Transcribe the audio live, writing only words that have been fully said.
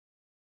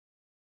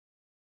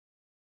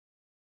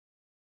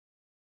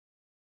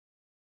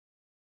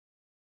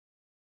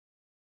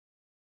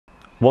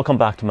Welcome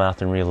back to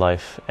Math in Real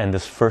Life, and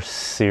this first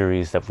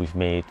series that we've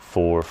made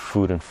for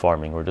food and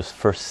farming, or this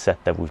first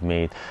set that we've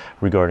made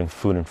regarding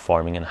food and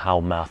farming and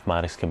how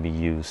mathematics can be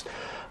used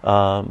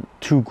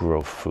to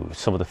grow food.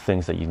 Some of the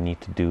things that you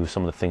need to do,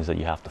 some of the things that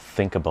you have to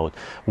think about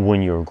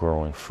when you're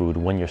growing food,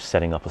 when you're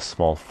setting up a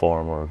small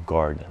farm or a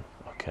garden.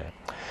 Okay.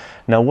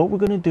 Now what we're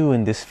going to do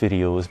in this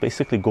video is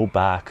basically go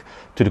back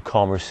to the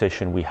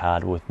conversation we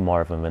had with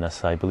Marv and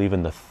Vanessa, I believe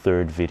in the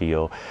third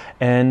video,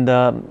 and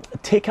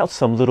take out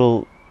some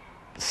little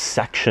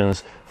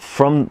sections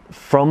from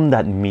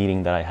that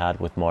meeting that I had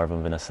with Marv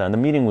and Vanessa. And the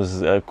meeting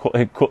was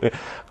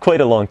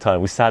quite a long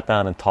time. We sat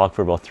down and talked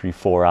for about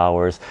 3-4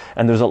 hours,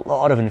 and there's a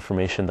lot of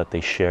information that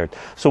they shared.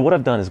 So what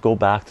I've done is go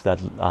back to that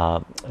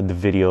the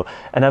video,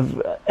 and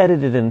I've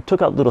edited and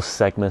took out little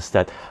segments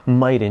that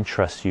might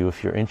interest you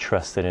if you're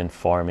interested in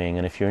farming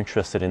and if you're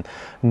interested in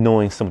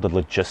knowing some of the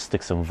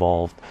logistics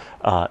involved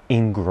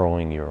in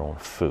growing your own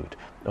food.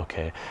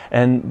 Okay,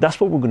 and that's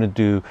what we're going to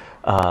do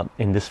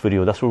in this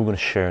video. That's what we're going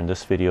to share in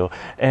this video.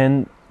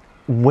 And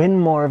when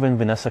Marv and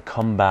Vanessa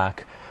come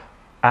back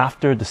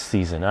after the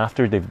season,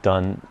 after they've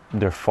done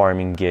their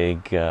farming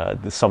gig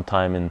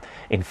sometime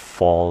in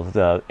fall,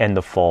 the end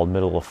of fall,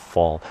 middle of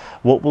fall,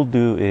 what we'll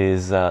do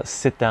is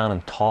sit down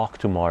and talk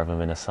to Marv and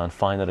Vanessa and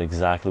find out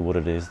exactly what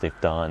it is they've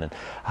done and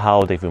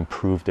how they've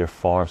improved their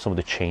farm, some of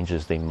the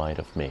changes they might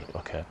have made.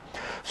 Okay,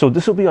 so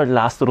this will be our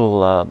last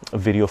little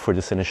video for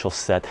this initial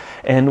set.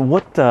 And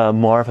what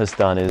Marv has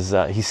done is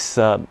he's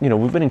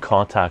we've been in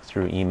contact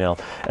through email,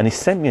 and he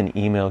sent me an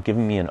email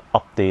giving me an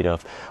update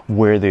of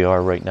where they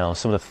are right now,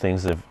 some of the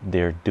things that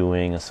they're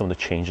doing and some of the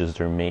changes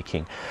they're making.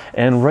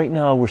 And right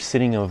now we're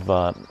sitting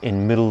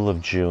in middle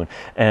of June,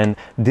 and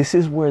this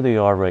is where they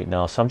are right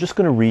now. So I'm just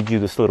going to read you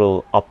this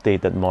little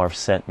update that Marv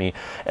sent me,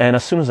 and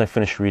as soon as I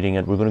finish reading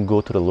it, we're going to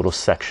go to the little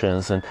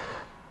sections and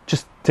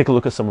just take a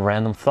look at some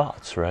random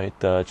thoughts, right?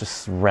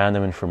 Just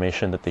random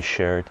information that they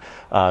shared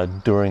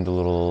during the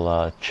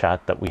little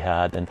chat that we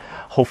had, and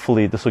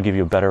hopefully this will give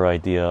you a better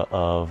idea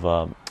of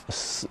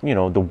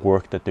the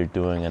work that they're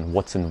doing and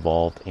what's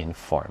involved in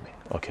farming.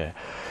 Okay,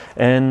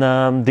 and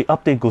the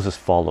update goes as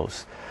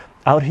follows.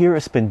 Out here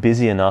it's been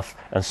busy enough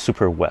and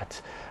super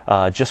wet.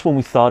 Just when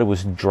we thought it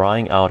was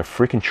drying out, a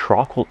freaking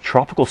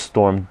tropical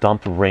storm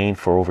dumped rain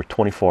for over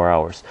 24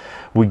 hours.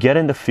 We get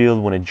in the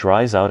field when it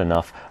dries out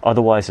enough,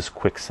 otherwise it's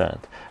quicksand.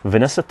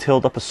 Vanessa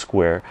tilled up a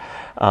square,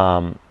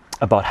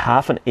 about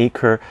half an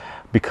acre,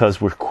 because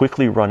we're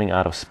quickly running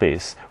out of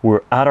space.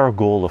 We're at our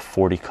goal of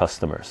 40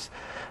 customers.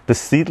 The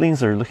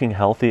seedlings are looking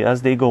healthy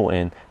as they go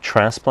in.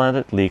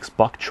 Transplanted leeks,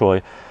 bok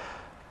choy,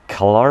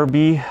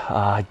 kalarbi,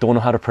 I don't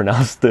know how to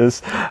pronounce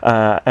this,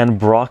 and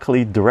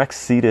broccoli direct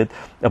seeded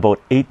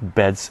about 8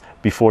 beds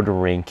before the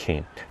rain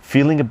came.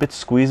 Feeling a bit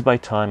squeezed by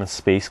time and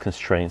space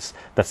constraints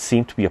that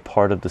seem to be a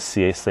part of the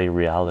CSA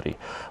reality.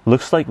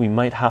 Looks like we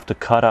might have to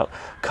cut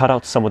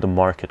out some of the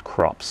market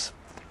crops.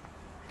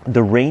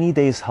 The rainy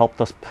days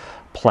helped us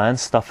plan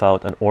stuff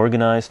out and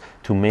organize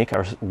to make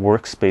our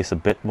workspace a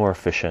bit more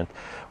efficient.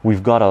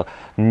 We've got a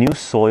new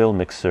soil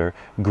mixer,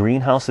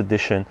 greenhouse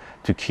addition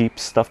to keep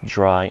stuff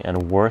dry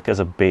and work as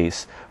a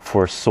base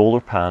for a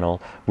solar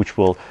panel, which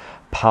will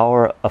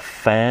power a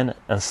fan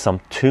and some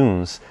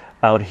tunes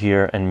out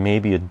here, and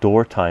maybe a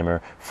door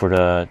timer for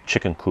the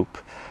chicken coop,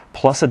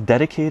 plus a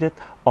dedicated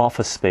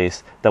office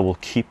space that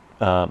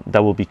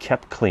will be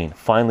kept clean.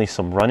 Finally,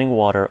 some running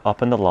water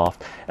up in the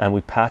loft, and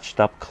we patched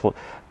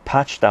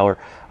our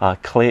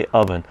clay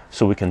oven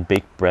so we can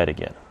bake bread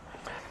again.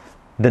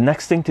 The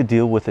next thing to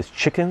deal with is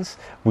chickens,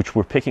 which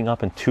we're picking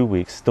up in 2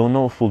 weeks. Don't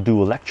know if we'll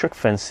do electric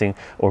fencing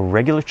or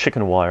regular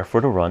chicken wire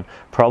for the run.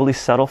 Probably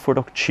settle for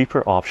the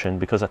cheaper option,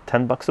 because at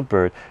 $10 a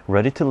bird,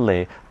 ready to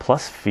lay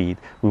plus feed,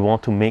 we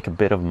want to make a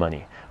bit of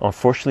money.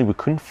 Unfortunately, we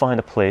couldn't find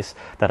a place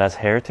that has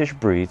heritage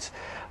breeds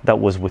that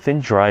was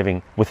within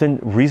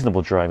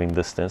reasonable driving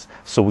distance,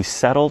 so we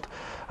settled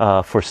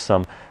for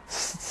some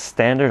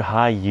standard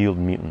high yield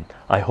mutant.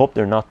 I hope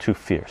they're not too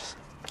fierce.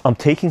 I'm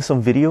taking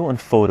some video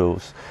and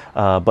photos,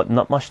 but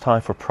not much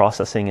time for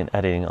processing and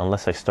editing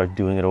unless I start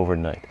doing it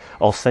overnight.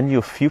 I'll send you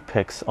a few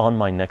pics on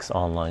my next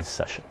online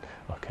session.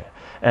 Okay,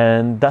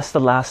 and that's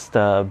the last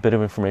bit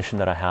of information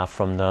that I have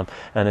from them,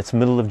 and it's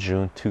middle of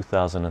June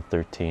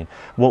 2013.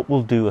 What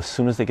we'll do as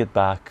soon as they get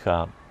back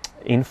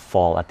in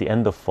fall, at the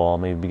end of fall,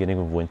 maybe beginning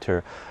of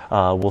winter,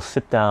 we'll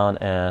sit down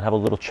and have a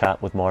little chat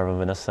with Marv and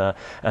Vanessa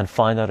and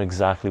find out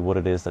exactly what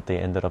it is that they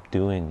ended up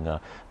doing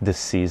this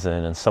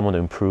season, and some of the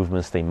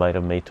improvements they might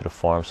have made to the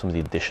farm, some of the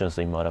additions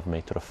they might have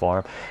made to the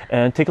farm,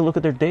 and take a look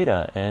at their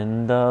data.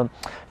 And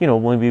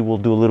maybe we'll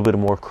do a little bit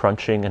more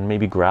crunching and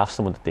maybe graph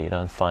some of the data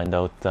and find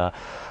out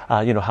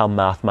how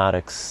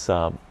mathematics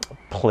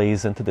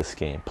plays into this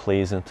game,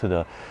 plays into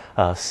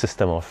the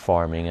system of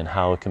farming, and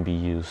how it can be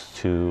used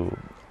to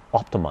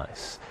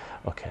optimize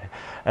Okay.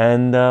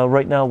 And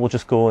right now we'll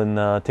just go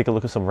and take a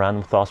look at some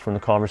random thoughts from the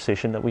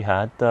conversation that we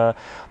had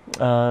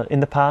in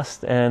the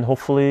past. And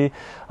hopefully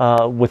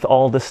with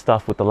all this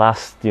stuff, with the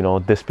last,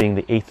 this being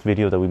the 8th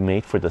video that we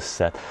made for this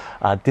set,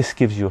 this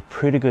gives you a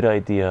pretty good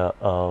idea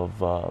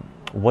of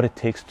what it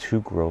takes to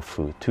grow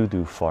food, to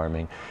do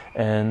farming,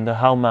 and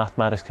how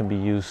mathematics can be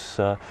used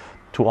to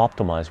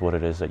optimize what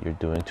it is that you're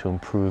doing to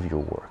improve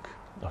your work.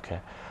 Okay.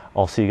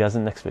 I'll see you guys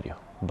in the next video.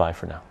 Bye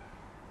for now.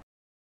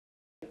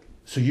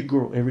 So you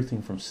grow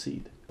everything from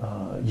seed.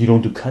 You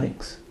don't do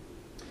cuttings.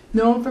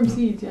 No, from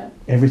seeds, yeah.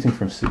 Everything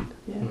from seed.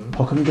 Yeah. Mm-hmm.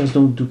 How come you guys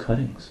don't do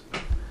cuttings?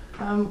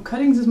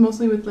 Cuttings is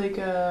mostly with like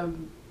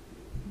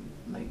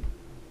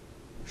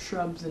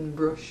shrubs and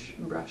brush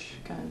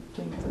kind of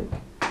things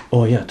like.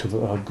 Oh yeah,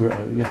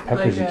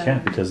 peppers you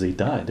can't because they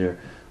die.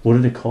 What are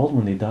they called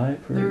when they die?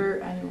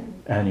 They're annual.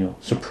 Annual.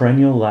 So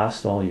perennial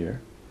lasts all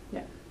year.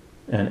 Yeah.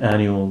 And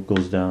annual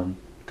goes down,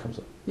 comes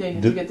up. Yeah, you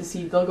have to get the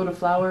seed. They'll go to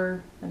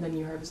flower, and then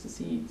you harvest the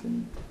seeds,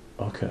 and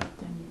okay.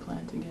 Then you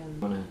plant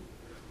again.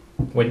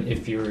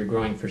 If you were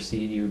growing for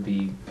seed,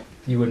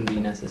 you wouldn't be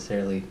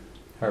necessarily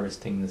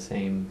harvesting the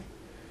same.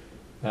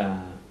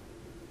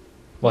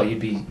 Well, you'd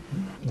be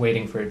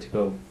waiting for it to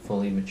go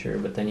fully mature,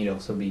 but then you'd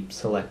also be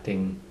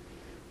selecting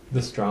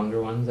the stronger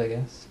ones, I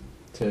guess,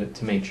 to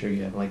make sure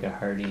you have like a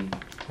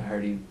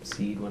hardy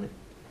seed when it.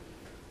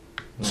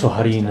 So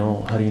how do you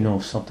know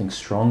if something's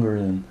stronger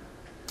than?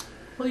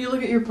 Well, you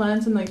look at your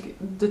plants and like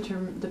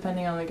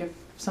depending on like if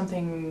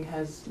something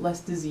has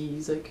less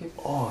disease, like if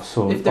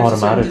there's a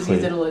certain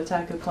disease that'll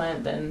attack a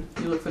plant, then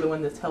you look for the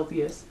one that's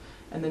healthiest,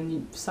 and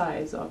then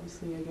size,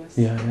 obviously, I guess.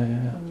 Yeah.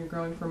 When you're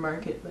growing for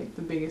market, like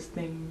the biggest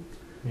thing.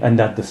 Yeah. And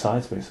that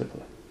decides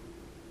basically.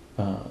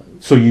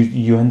 So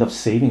you end up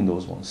saving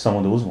those ones, some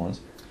of those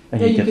ones,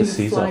 and you get the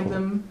seeds off flag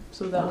them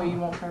so that way you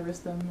won't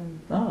harvest them.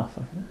 And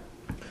fucking.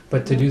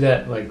 But to do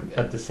that like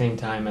at the same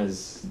time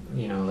as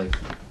like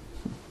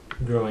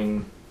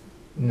growing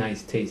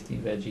nice tasty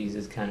veggies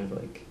is kind of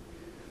like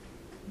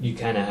you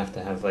kind of have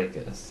to have like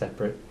a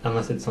separate,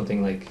 unless it's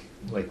something like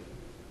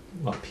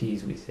what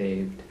peas we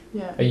saved.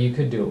 Yeah. You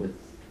could do it with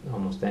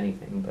almost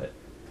anything, but.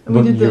 And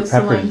we did the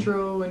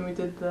cilantro and we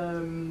did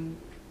the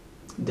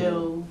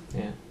dill.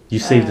 Yeah. You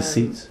saved the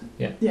seeds.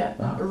 Yeah. Yeah.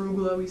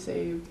 Arugula we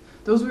saved.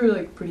 Those were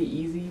like pretty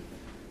easy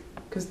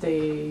because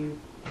they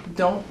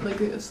don't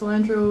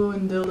cilantro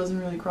and dill doesn't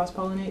really cross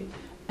pollinate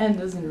and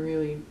doesn't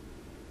really.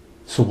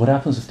 So what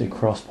happens if they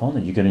cross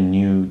pollinate? You get a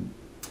new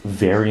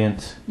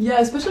variant. Yeah,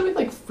 especially with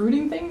like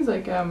fruiting things,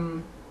 like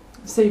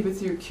say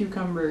with your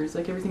cucumbers,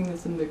 like everything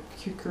that's in the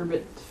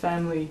cucurbit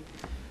family,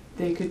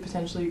 they could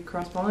potentially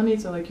cross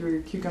pollinate. So like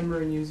your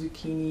cucumber and your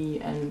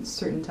zucchini and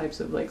certain types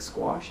of like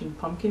squash and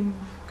pumpkin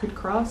could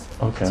cross.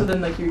 Okay. So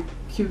then like your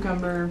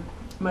cucumber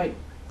might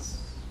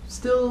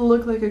still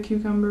look like a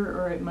cucumber,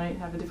 or it might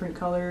have a different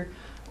color,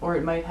 or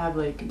it might have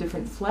like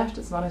different flesh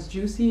that's not as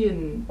juicy,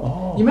 and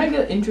you might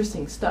get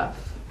interesting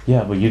stuff.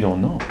 Yeah, but you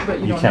don't know. But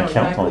you can't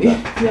count on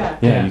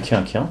that. Yeah, you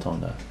can't count on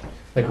that.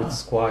 Like with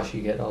squash,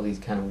 you get all these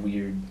kind of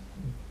weird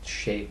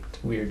shaped,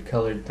 weird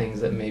colored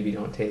things that maybe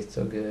don't taste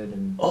so good.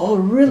 And oh,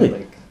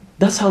 really?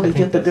 That's how they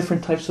get the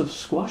different types of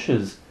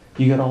squashes.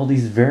 You get all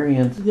these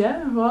variants.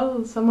 Yeah,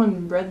 well,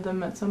 someone bred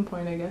them at some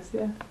point, I guess,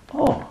 yeah.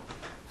 Oh,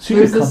 so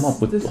you could come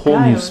up with a whole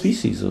new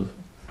species of...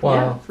 Wow.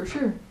 Yeah, for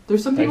sure.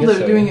 There's some people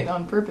that are doing it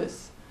on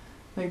purpose.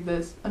 Like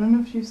this. I don't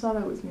know if you saw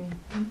that with me.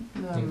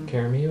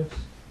 Caramios?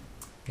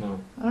 No.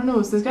 I don't know. It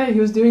was this guy, he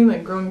was doing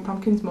like growing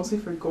pumpkins mostly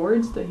for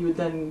gourds that he would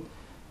then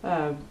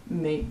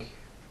make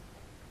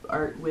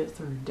art with,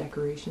 or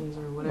decorations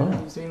or whatever.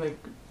 He was doing like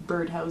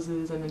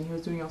birdhouses, and then he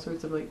was doing all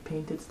sorts of like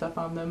painted stuff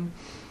on them.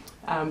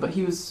 But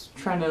he was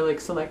trying to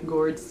like select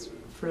gourds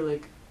for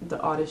like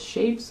the oddest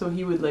shapes, so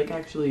he would like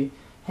actually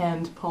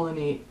hand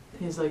pollinate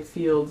his like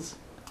fields,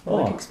 and,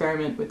 like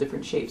experiment with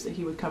different shapes that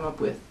he would come up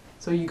with.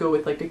 So you go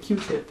with like a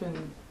Q-tip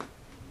and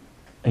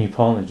you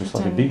pollinate just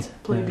like a bee.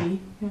 Play bee,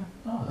 yeah.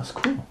 Oh, that's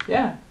cool.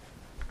 Yeah.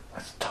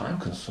 That's time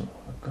consuming.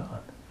 Oh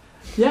God.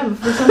 Yeah, but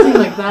for something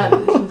like that,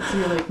 it's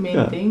your like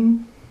main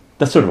thing.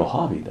 That's sort of a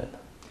hobby then.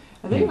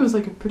 I think it was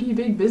like a pretty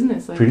big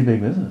business. Like, pretty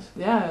big business.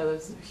 Yeah,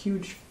 there's a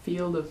huge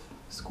field of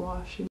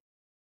squash.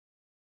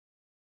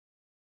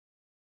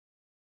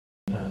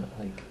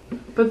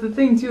 But the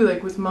thing too,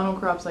 like with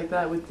monocrops like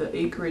that, with the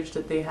acreage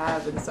that they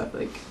have and stuff,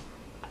 like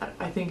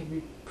I think it'd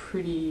be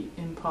pretty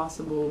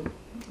impossible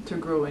to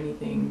grow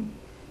anything.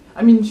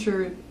 I mean,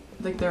 sure,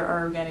 like there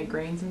are organic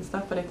grains and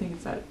stuff, but I think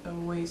it's at a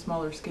way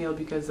smaller scale,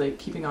 because like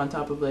keeping on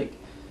top of like,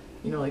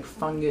 like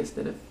fungus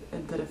that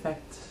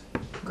affect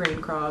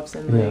grain crops,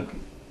 and like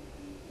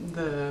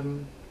the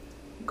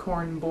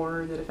corn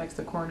borer that affects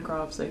the corn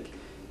crops, like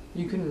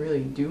you couldn't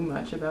really do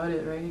much about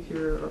it, right?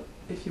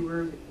 If you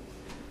were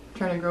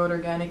trying to grow it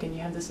organic and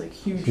you have this like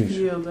huge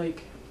field,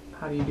 like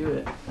how do you do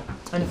it?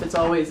 And if it's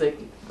always like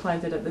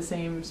planted at the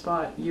same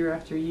spot year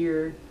after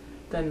year,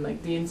 then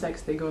like the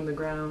insects, they go in the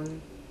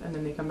ground and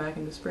then they come back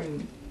in the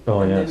spring. Oh,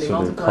 and yeah, then they so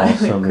multiply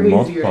like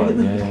crazy, right?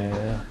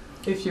 Yeah.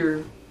 If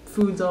you're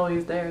food's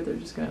always there, they're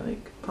just gonna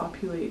like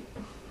populate.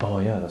 Oh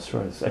yeah, that's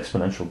right. It's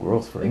exponential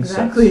growth for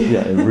Exactly.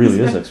 insects. Yeah, it really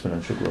is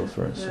exponential growth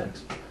for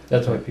insects.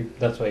 That's why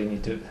that's why you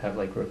need to have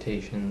like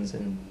rotations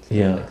and things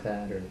Yeah. like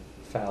that, or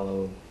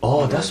fallow.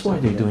 Oh, that's why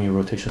they're doing a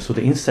rotation. So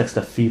the insects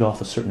that feed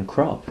off a certain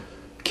crop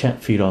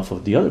can't feed off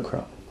of the other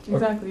crop.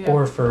 Exactly. Yeah.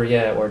 Or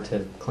or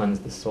to cleanse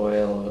the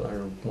soil or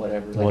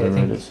whatever. Like Whatever I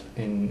think it is.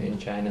 in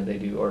China they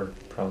do, or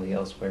probably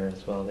elsewhere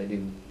as well, they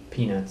do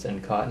peanuts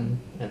and cotton,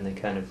 and they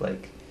kind of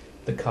like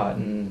the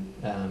cotton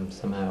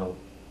somehow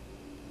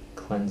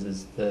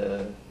cleanses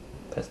the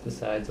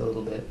pesticides a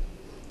little bit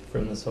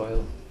from the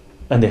soil.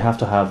 And they have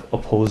to have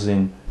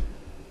opposing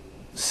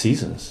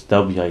seasons. That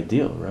would be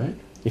ideal, right?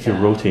 If you're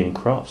rotating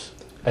crops.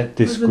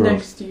 This the grows.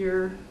 next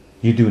year.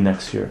 You do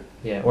next year.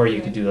 Yeah, or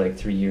you could do like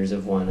 3 years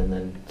of one and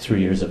then 3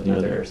 years of the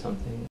another other. or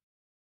something.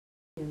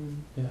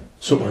 Yeah.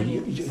 So are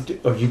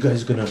you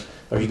guys gonna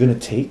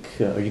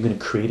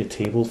create a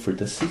table for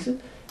this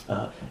season?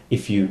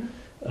 If you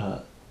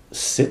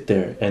sit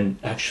there and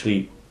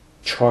actually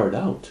chart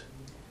out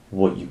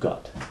what you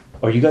got.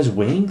 Are you guys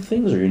weighing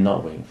things or you're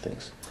not weighing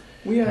things?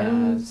 We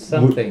are.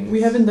 Some things.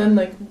 We haven't done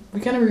like, we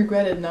kind of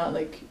regretted not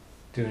like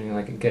doing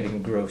like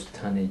getting gross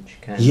tonnage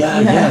kind of.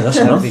 Yeah, that's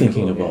what I'm That'd be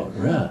thinking cool, about.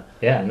 Yeah.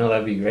 Yeah, no,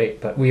 that'd be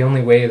great. But we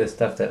only weigh the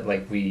stuff that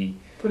like we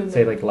put in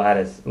say the, like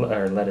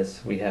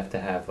lettuce. We have to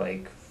have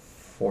like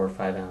 4 or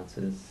 5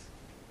 ounces,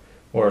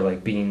 or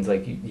like beans.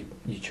 Like you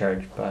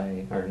charge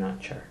by, or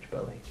not charge,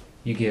 but like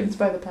you it's give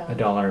by the pound. a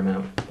dollar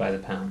amount by the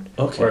pound.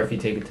 Okay. Or if you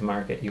take it to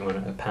market, you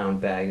want a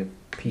pound bag of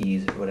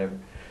peas or whatever.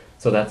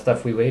 So that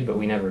stuff we weighed, but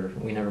we never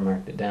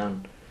marked it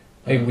down.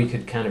 Maybe we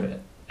could kind of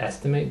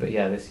estimate, but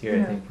yeah, this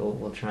year I think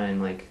we'll try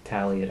and like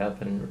tally it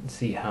up and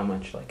see how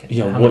much like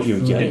how what much you're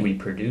food getting. did we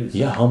produce.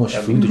 Yeah, how much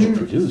That food would did be you great.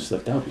 produce?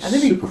 Like that would be I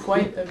think super it'd be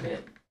quite cool. a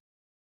bit.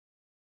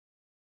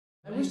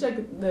 I wish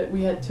that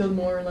we had tilled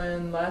more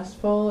land last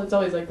fall. It's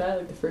always like that.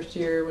 Like the first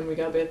year when we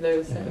got back there,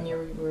 the second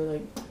year we were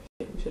like,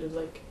 "Shit, we should have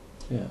like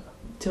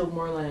tilled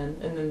more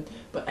land." And then,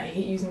 but I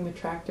hate using the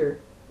tractor,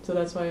 so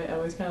that's why I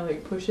always kind of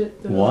like push it.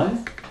 Why?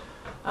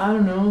 I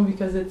don't know,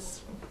 because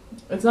it's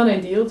not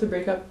ideal to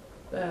break up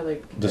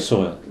like The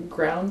soil.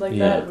 ground like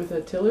that with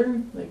a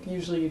tiller. Like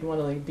usually you'd want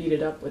to like beat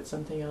it up with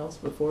something else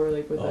before,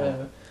 like with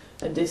a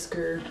disc,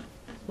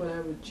 what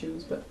I would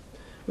choose, but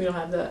we don't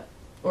have that.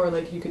 Or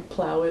like you could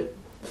plow it,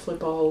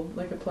 flip all,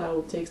 like a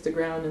plow takes the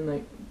ground and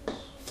like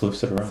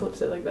Flips it around.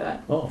 flips it like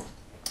that. Oh.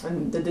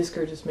 And the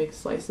discer just makes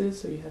slices,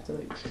 so you have to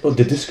like. Oh,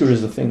 the discer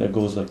is the thing that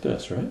goes like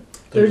this, right?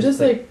 They're just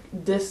like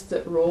discs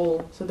that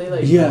roll, so they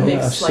like make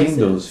I've slices. seen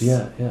those.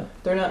 Yeah.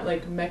 They're not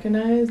like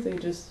mechanized. You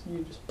just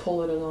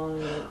pull it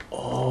along. Like.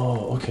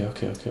 Oh, okay.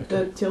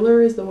 The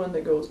tiller is the one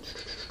that goes.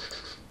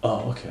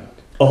 Oh, okay.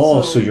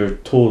 Oh, so you're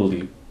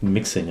totally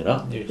mixing it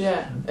up.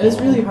 Yeah, and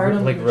it's really hard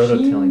on like the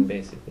machine. rototilling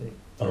basically.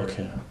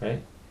 Okay.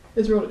 Right.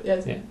 It's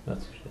yes. Yeah,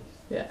 that's what it is.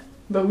 Yeah.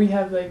 But we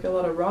have like a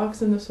lot of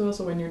rocks in the soil,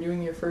 so when you're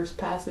doing your first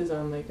passes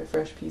on like a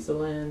fresh piece of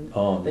land,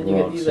 then you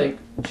get these like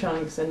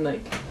chunks, and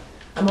like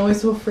I'm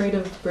always so afraid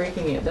of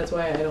breaking it. That's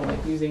why I don't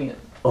like using it.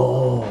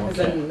 Oh, Because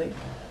then like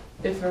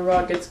if a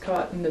rock gets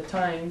caught in the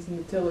tines, in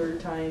the tiller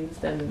tines,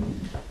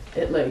 then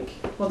it like,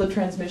 well, the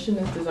transmission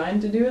is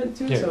designed to do it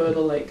too, so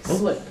it'll like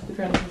slip. The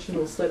transmission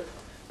will slip,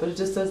 but it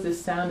just does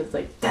this sound. It's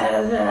like da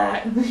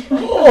da da.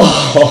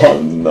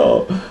 Oh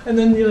no! And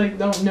then you like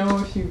don't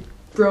know if you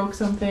broke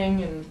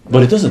something, and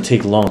but it doesn't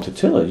take long to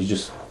till it. You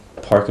just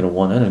park it at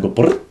one end and go.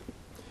 Brrr.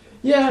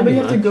 Yeah, but you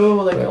have to go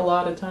like a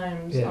lot of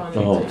times on it.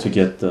 Oh, to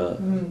get the.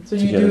 So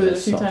you do it a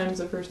few times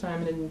the first time,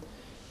 and then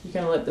you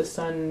kind of let the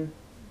sun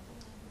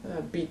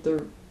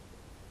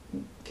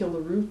kill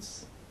the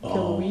roots,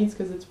 kill the weeds,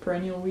 because it's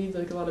perennial weeds.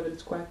 Like a lot of it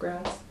is quack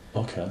grass.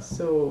 Okay.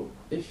 So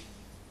if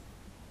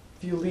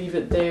you leave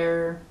it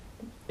there,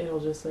 it'll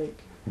just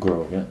like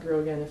grow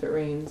again if it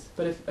rains.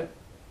 But if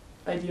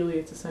ideally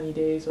it's a sunny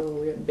day, so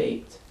it'll get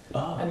baked.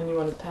 And then you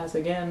want to pass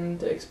again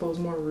to expose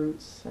more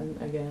roots,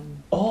 and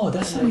again. Oh,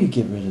 that's how you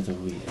get rid of the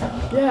weed.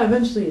 Yeah,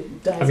 eventually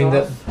it dies off. I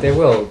mean, they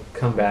will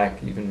come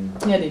back even.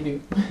 Yeah, they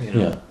do. You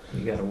know,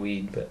 you got a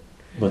weed,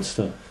 but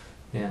still.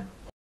 Yeah.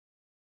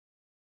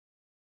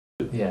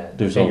 Yeah,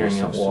 there's figuring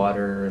out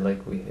water,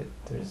 like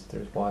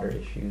there's water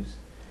issues,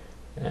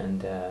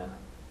 and.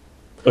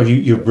 Are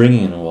you're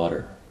bringing in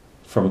water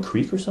from a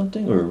creek or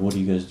something, or what are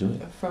you guys doing?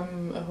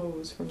 From a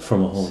hose.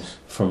 From a hose.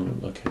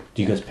 Okay.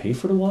 Do you guys pay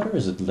for the water?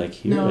 Is it like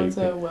here? No, like it's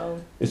a well.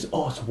 It's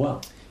a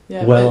well.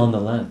 Yeah. Well on the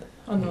land.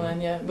 On the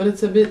land, yeah, but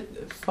it's a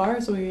bit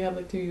far, so we have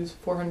like to use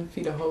 400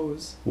 feet of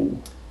hose.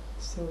 Ooh.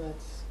 So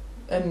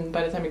and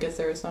by the time it gets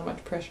there, it's not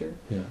much pressure.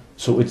 Yeah.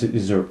 So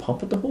is there a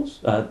pump at the hose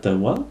at the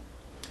well?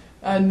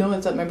 No,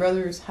 it's at my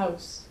brother's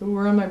house.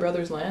 We're on my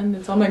brother's land.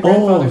 It's on my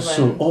grandfather's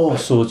land.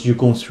 So you're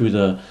going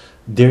through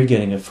they're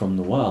getting it from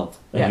the well,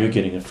 and you're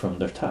getting it from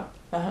their tap.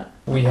 Uh-huh.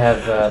 We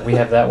have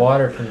that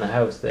water from the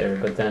house there,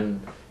 but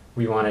then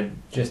we wanted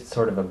just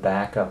sort of a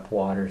backup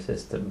water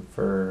system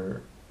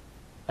for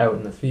out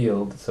in the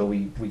field. So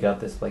we got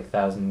this like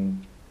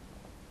 1,000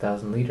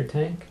 liter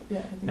tank.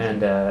 Yeah.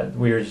 And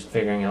we were just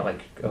figuring out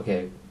like,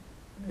 okay,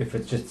 if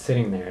it's just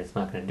sitting there, it's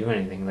not going to do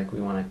anything. Like,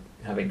 we want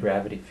to have a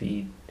gravity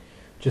feed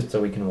just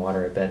so we can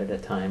water a bed at a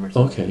time or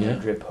something. Okay, yeah. A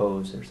drip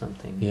hose or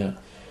something. Yeah.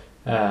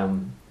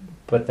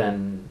 But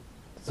then,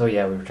 so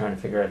yeah, we were trying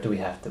to figure out, do we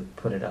have to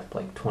put it up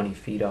like 20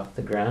 feet off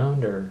the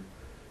ground, or,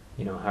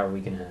 you know, how are we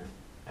gonna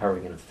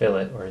fill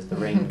it, or is the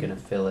rain gonna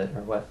fill it,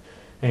 or what?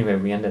 Anyway,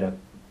 we ended up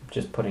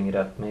just putting it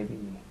up maybe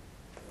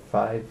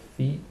 5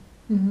 feet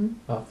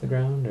off the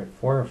ground, or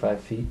 4 or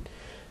 5 feet,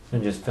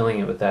 and just filling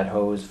it with that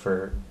hose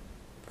for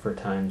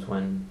times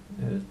when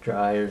it was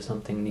dry or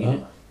something,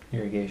 needed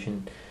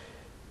irrigation.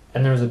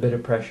 And there was a bit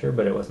of pressure,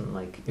 but it wasn't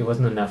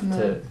enough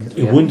to.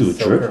 It wouldn't do a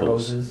drip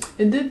hose. Hoses.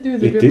 It did do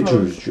the It drip did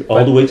hose.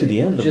 all the way to the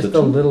end of Just the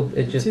a tube. little.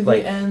 It just To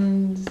like the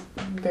end,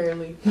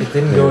 barely. it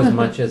didn't go as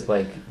much as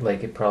like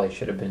it probably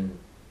should have been.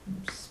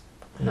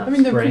 Not I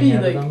mean, they're spraying pretty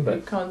out of like them,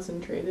 but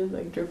concentrated,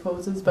 like drip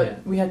hoses, but Yeah.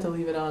 we had to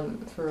leave it on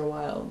for a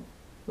while,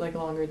 like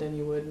longer than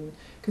you would,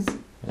 because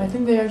I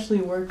think they actually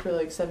work for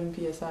like 7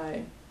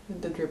 psi.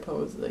 The drip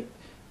hose, like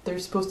they're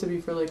supposed to be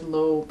for like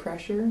low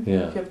pressure.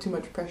 Yeah. If you have too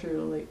much pressure,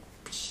 it'll like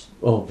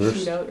burst.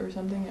 shoot out or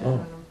something. I Oh. don't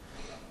know.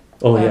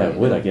 Oh yeah, it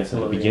would, I guess, at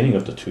the Oh, yeah. beginning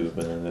of the tube,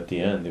 and then at the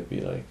end it'd be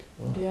like,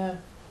 oh. Yeah.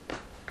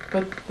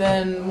 But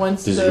then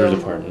once This is the your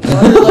department.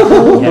 water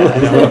level yeah,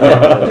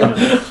 I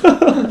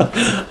know.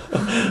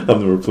 I've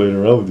never played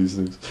around with these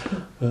things.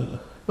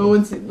 but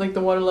once like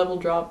the water level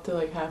dropped to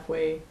like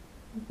halfway,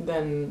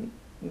 then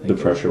like, The it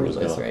pressure was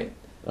worthless, gone. right?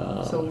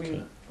 Ah, So okay.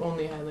 we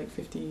only had like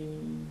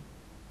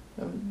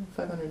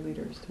 500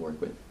 liters to work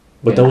with.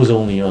 But Yeah. that was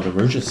only on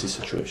emergency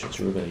situations.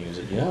 You were going to use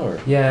it, yeah, or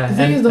Yeah. The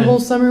thing and- is, the and- whole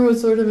summer was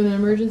sort of an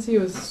emergency.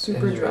 It was it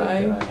super was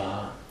really dry,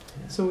 ah.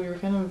 so we were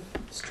kind of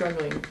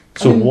struggling.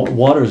 So I mean,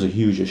 water is a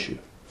huge issue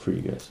for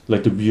you guys.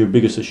 Like your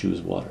biggest issue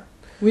is water.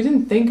 we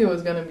didn't think it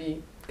was gonna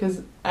be,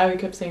 because I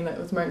kept saying that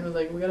with Martin was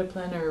like, we gotta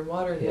plan our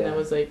water, and Yeah. I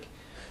was like,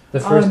 The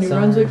oh, first New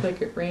summer, Brunswick,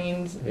 like it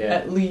rains Yeah.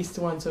 at least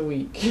once a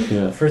week.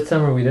 Yeah. the first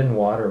summer we didn't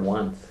water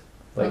once.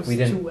 It Like was we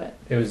didn't. too wet.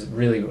 It was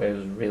really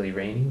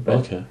rainy, but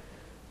Okay.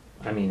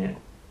 I mean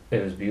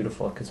it was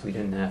beautiful because we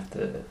didn't have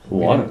to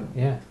Water.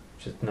 Yeah,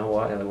 just no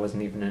water. It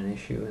wasn't even an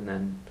issue. And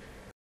then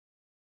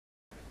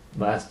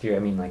last year, I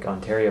mean, like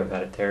Ontario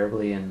got it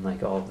terribly, and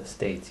like all of the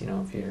states, you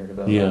know, if you heard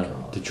about Yeah, like,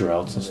 all the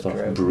droughts and the stuff.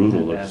 drought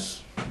Brutal. and,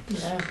 It's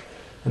Yeah.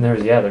 And there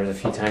was a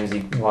few times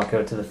you walk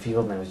out to the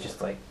field and it was just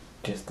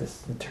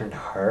this, it turned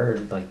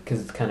hard, like, because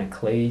it's kind of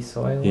clay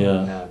soil.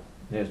 Yeah. And,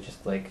 it was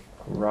just like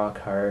rock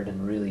hard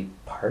and really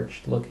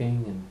parched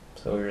looking, and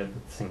so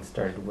things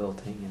started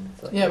wilting, and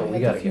it's like, Yeah, oh, we we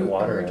had gotta a few get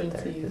water out there.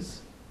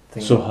 emergencies.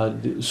 'Cause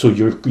things, so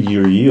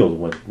your yield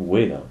went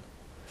way down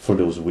for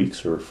those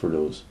weeks or for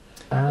those.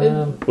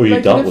 Or you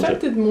Like dealt it with it.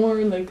 affected more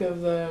like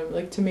of the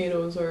like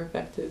tomatoes are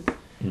affected,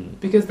 Mm.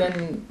 because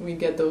then we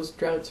get those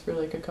droughts for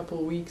like a couple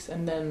of weeks,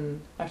 and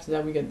then after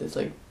that we get this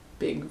like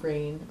big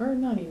rain, or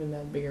not even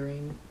that big a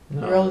rain.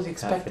 no, We're always half a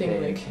expecting, day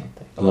or like,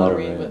 something. A lot of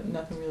rain. rain, but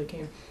nothing really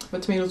came.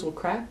 But tomatoes will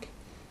crack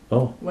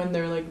Oh, when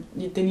they're like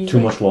they need too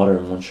like, much water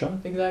in one shot.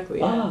 Exactly.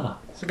 Yeah. Ah.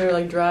 So they're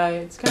like dry.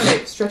 It's kind of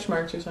like stretch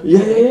marks or something.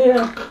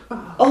 Yeah.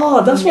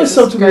 Oh, that's You why get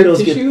some the scar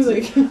tomatoes get. tissue,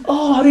 like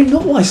Oh, I didn't know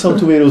why some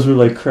tomatoes were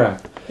like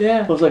cracked. I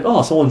yeah. was like,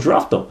 oh, someone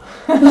dropped them.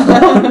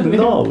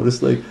 No,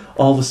 it's like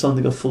all of a sudden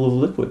they got full of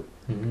liquid.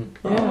 Mhm.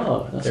 Yeah.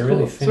 Oh, that's They're cool.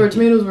 really So our finicky.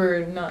 tomatoes were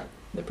not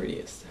the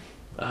prettiest,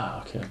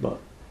 Ah, okay, but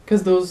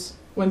because those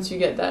once you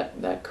get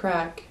that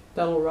crack,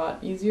 that'll rot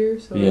easier.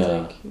 So it's Yeah.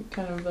 like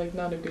kind of like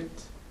not a good.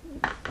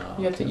 ah,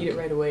 You have to okay. eat it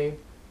right away.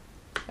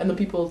 And the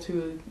people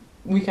too,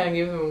 we kind of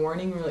gave them a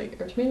warning. We're like,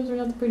 our tomatoes are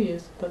not the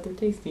prettiest, but they're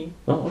tasty.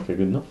 Oh, okay,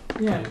 good enough.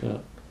 Yeah. Yeah.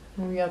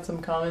 And we got some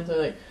comments that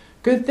are like,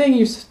 good thing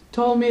you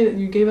told me that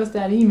you gave us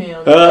that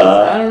email.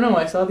 Because I don't know,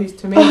 I saw these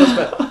tomatoes,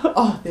 but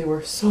oh, they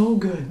were so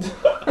good.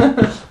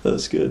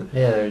 That's good.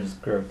 Yeah, they're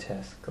just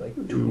grotesque, like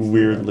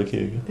Weird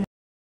looking.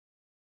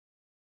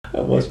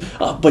 That was.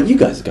 But you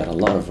guys got a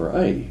lot of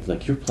variety.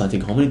 Like you're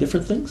planting how many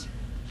different things?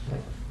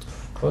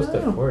 close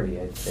to Oh. 40,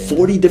 I'd say.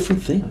 40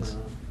 different I things. don't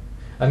know.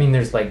 I mean,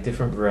 there's like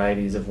different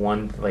varieties of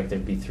one. Like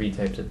there'd be 3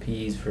 types of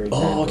peas, for example.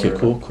 Oh, okay, or,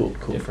 cool, like, cool,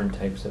 cool. Different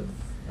types of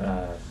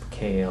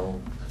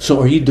kale. So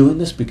are you doing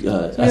this as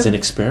Yeah. an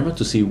experiment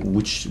to see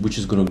which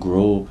is going to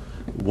grow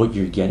what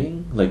you're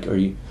getting? Like, are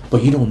you?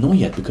 But you don't know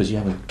yet because you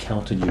haven't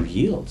counted your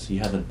yields. You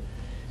haven't.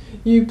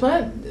 You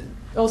plant.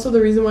 Also,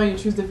 the reason why you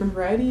choose different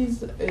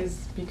varieties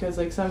is because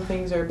like some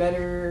things are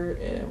better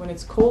when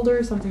it's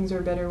colder, some things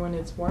are better when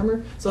it's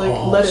warmer. So like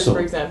Oh, lettuce, so-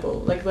 for example,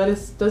 like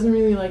lettuce doesn't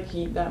really like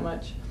heat that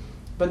much,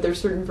 but there's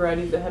certain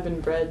varieties that have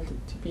been bred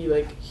to be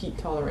like heat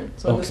tolerant.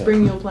 So in the Okay.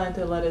 spring you'll plant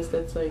a lettuce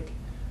that's like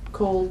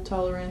cold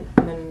tolerant,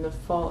 and then in the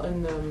fall,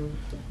 in the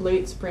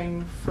late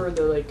spring for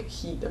the like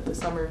heat of the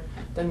summer,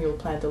 then you'll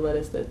plant a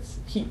lettuce that's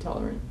heat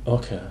tolerant.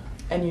 Okay.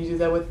 And you do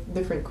that with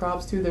different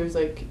crops too. There's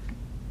like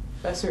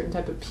a certain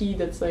type of pea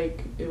that's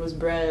like it was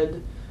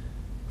bred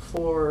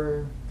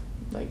for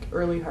like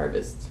early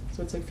harvest,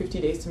 so it's like 50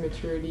 days to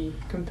maturity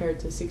compared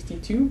to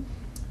 62.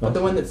 But the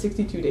Okay. one that's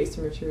 62 days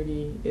to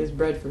maturity is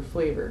bred for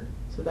flavor,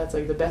 so that's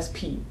like the best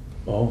pea.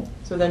 Oh.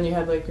 So then you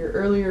have like your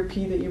earlier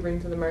pea that you bring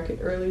to the market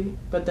early,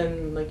 but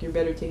then like your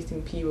better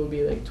tasting pea will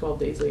be like 12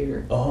 days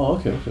later. Oh,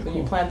 okay, So cool.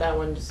 you plant that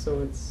one just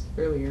so it's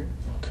earlier,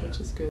 Okay. which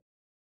is good.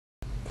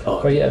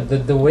 Oh, But yeah,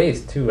 the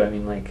waste too. I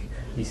mean, like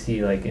you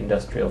see like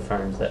industrial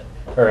farms that,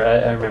 or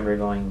I remember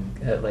going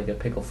at like a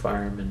pickle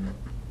farm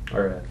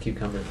or a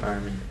cucumber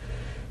farm, and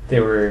they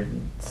were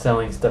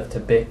selling stuff to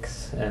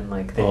Bix, and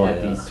like they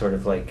had these sort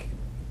of like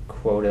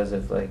quotas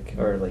of like,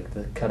 or like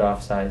the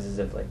cutoff sizes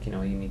of like, you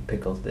know, you need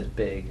pickles this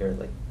big, or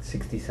like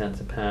 60 cents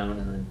a pound,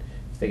 and then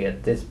if they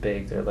get this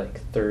big, they're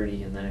like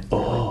 30, and then if they're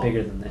like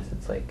bigger than this,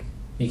 it's like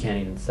you can't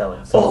even sell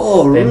it.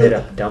 So they ended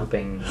up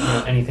dumping, you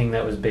know, anything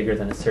that was bigger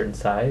than a certain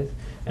size,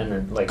 and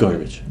then like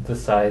garbage. The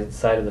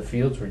side of the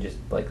fields were just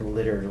like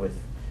littered with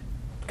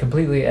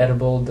completely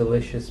edible,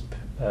 delicious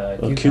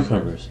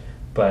cucumbers,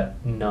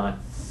 but not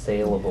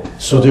saleable.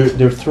 So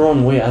they're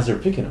thrown away as they're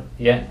picking them.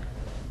 Yeah.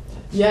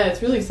 Yeah,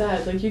 it's really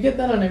sad. Like you get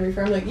that on every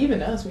farm. Like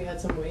even us, we had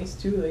some waste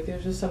too. Like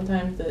there's just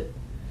sometimes that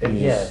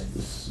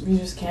you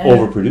just can't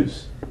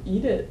overproduce.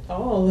 Eat it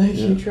all. Like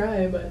you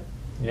try, but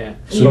yeah.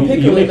 So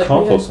you make like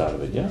compost out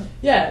of it, yeah.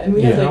 Yeah, and we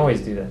you had can like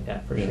always do that, yeah,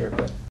 for sure.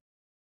 But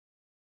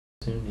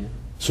soon, yeah.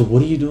 So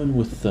what are you doing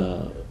with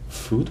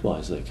food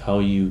wise? Like how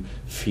are you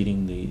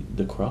feeding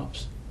the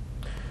crops?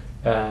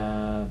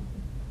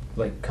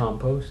 Like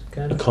compost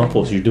kind of.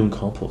 Compost. Thing. You're doing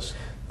compost.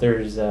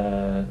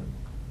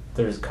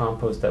 There's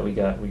compost that we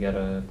got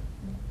a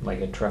like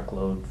a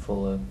truckload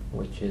full of,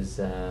 which is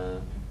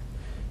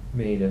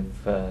made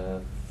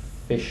of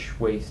fish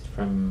waste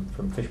from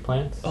fish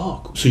plants.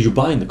 Oh, so you're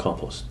buying the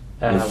compost?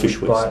 Fish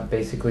we waste. bought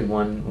basically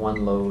one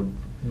load,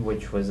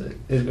 which was it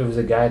was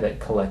a guy that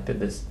collected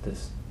this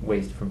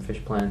waste from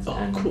fish plants. Oh,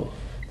 and cool.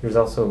 There's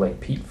also like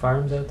peat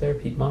farms out there,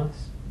 peat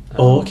moss.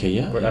 Okay,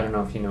 yeah. I don't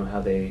know if you know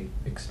how they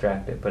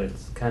extract it, but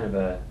it's kind of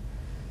a.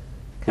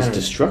 It's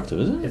destructive,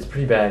 isn't it? It's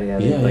pretty bad, yeah.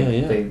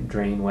 Yeah, They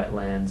drain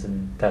wetlands,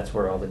 and that's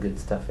where all the good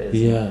stuff is.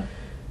 Yeah.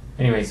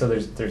 Anyway, so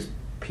there's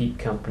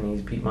peat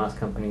moss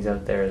companies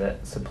out there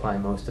that supply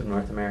most of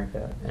North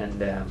America, and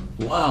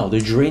wow, they're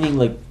draining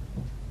like.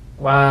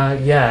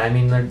 Yeah, I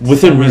mean they're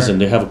Within reason,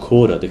 they have a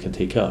quota they can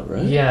take out,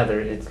 right? Yeah,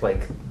 it's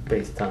like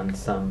based on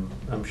some.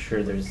 I'm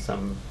sure there's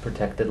some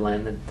protected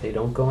land that they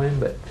don't go in,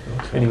 but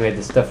anyway,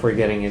 the stuff we're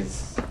getting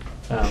is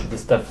the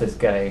stuff this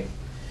guy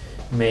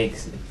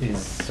makes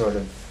is sort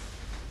of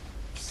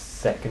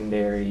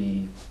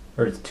secondary,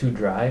 or it's too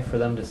dry for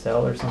them to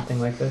sell or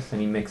something like this,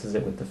 and he mixes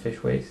it with the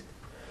fish waste.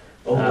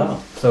 Oh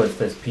wow! So it's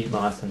this peat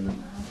moss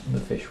and the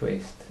fish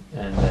waste,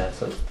 and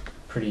so it's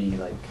pretty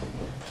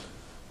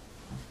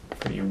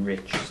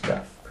rich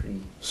stuff.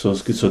 So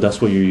it's good. So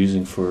that's what you're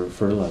using for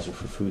fertilizer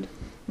for food.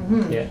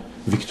 Mm-hmm. Yeah.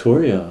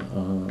 Victoria,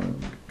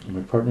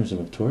 my partners in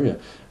Victoria.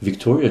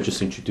 Victoria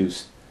just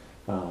introduced.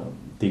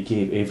 They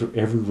gave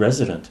every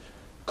resident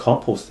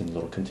composting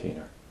little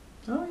container.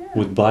 Oh yeah.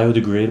 With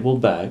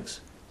biodegradable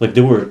bags, like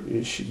they were,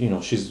 she's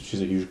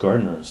a huge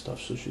gardener and stuff,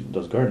 so she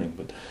does gardening.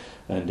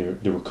 And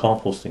they were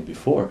composting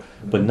before,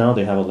 but now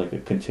they have a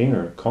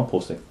container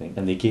composting thing,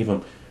 and they gave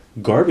them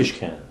garbage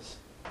cans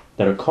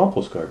that are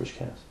compost garbage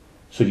cans.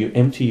 So you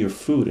empty your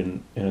food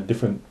in a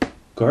different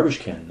garbage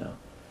can now,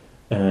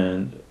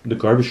 and the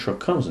garbage truck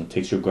comes and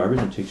takes your garbage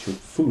and takes your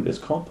food as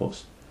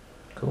compost.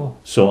 Cool.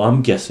 So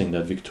I'm guessing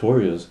that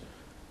Victoria's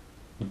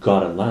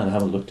got a land. I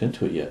haven't looked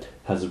into it yet.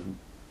 Has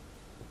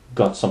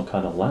got some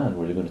kind of land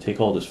where they're going to take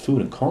all this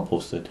food and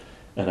compost it,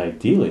 and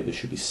ideally they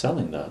should be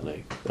selling that.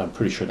 Like I'm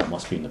pretty sure that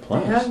must be in the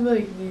plans. They have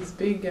like these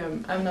big.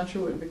 I'm not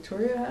sure what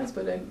Victoria has,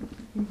 but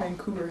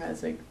Vancouver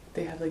has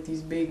they have like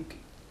these big,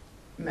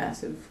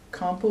 massive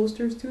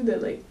composters too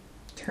that like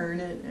turn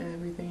it and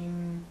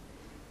everything.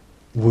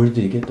 Where did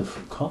they get the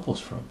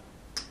compost from?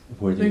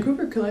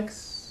 Vancouver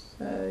collects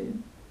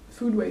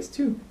food waste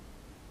too.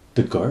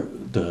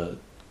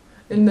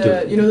 In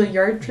the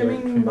yard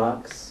trimming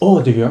box.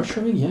 Oh, the yard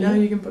trimming, yeah. Now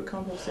you can put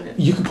compost in it.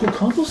 You can put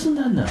compost in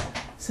that now.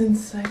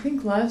 Since I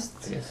think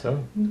last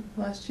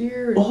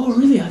year. Oh,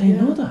 really? I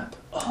didn't know that.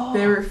 Oh.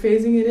 They were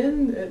phasing it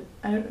in.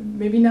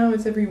 Maybe now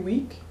it's every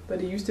week,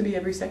 but it used to be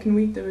every second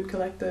week they would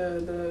collect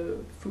the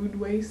food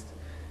waste,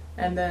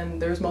 and then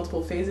there's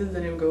multiple phases.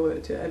 Then it would go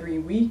to every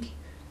week,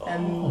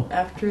 and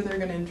after they're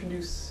gonna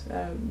introduce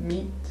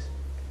meat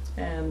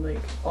and like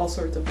all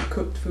sorts of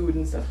cooked food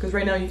and stuff. Because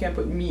right now you can't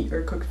put meat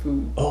or cooked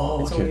food.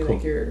 Oh, it's okay, only cool.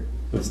 like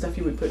the stuff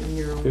you would put in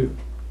your own.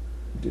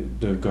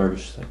 The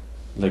garbage thing,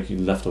 like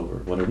leftover,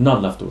 whatever,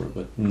 not leftover,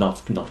 but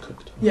not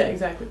cooked. Yeah,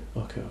 exactly.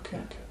 Okay.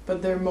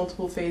 But there are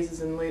multiple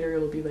phases, and later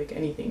it'll be like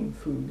anything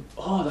food.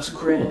 Oh, that's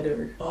cool. Bread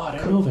or I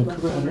don't know.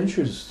 Vancouver had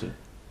interest.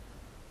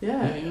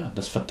 Yeah.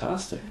 That's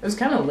fantastic. It was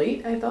kind of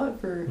late, I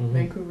thought, for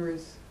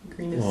Vancouver's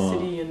greenest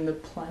city in the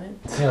planet.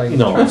 Yeah,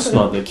 no, it's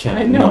not. They can't.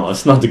 I know. No,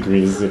 it's not the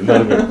greenest city.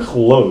 Not even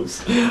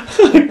close.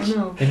 I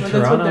know. In But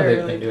Toronto, they're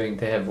they've been doing.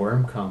 They have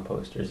worm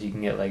composters. You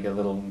can get like a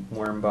little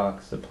worm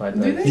box supplied. Do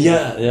by they?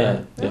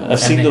 Yeah. Oh. I've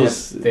seen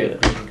those. They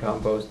have green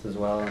compost as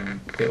well, and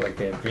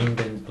they have green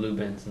bins, blue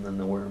bins, and then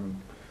the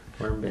worm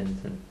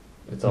bins, and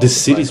it's all. The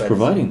supplied city's by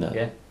providing city. that.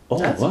 Yeah. Oh,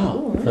 That's wow.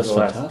 cool. For That's the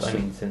last, fantastic. I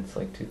mean, since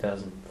like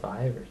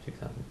 2005 or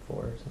 2004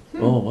 or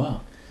something. Oh,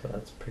 wow. So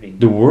that's pretty.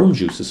 The worm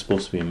juice is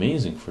supposed to be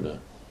amazing for that.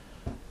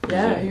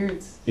 Yeah, I hear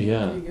it's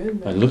Yeah. pretty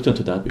good. I looked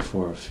into that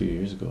before a few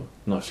years ago.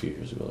 Not a few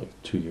years ago, like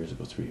 2 years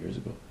ago, 3 years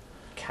ago.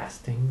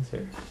 Castings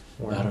or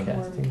worm I don't know.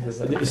 castings? Is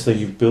that It's like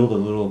you build a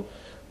little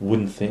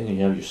wooden thing and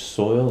you have your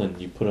soil and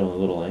you put it on a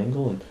little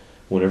angle, and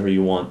whenever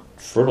you want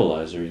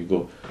fertilizer, you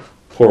go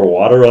pour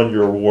water on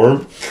your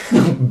worm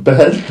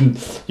bed,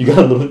 and you got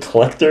a little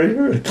collector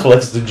here, it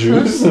collects the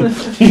juice, and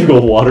you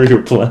go water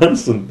your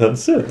plants, and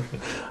that's it.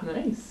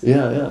 Nice.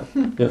 Yeah,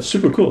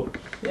 super cool.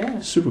 Yeah.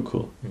 Super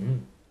cool. Mhm.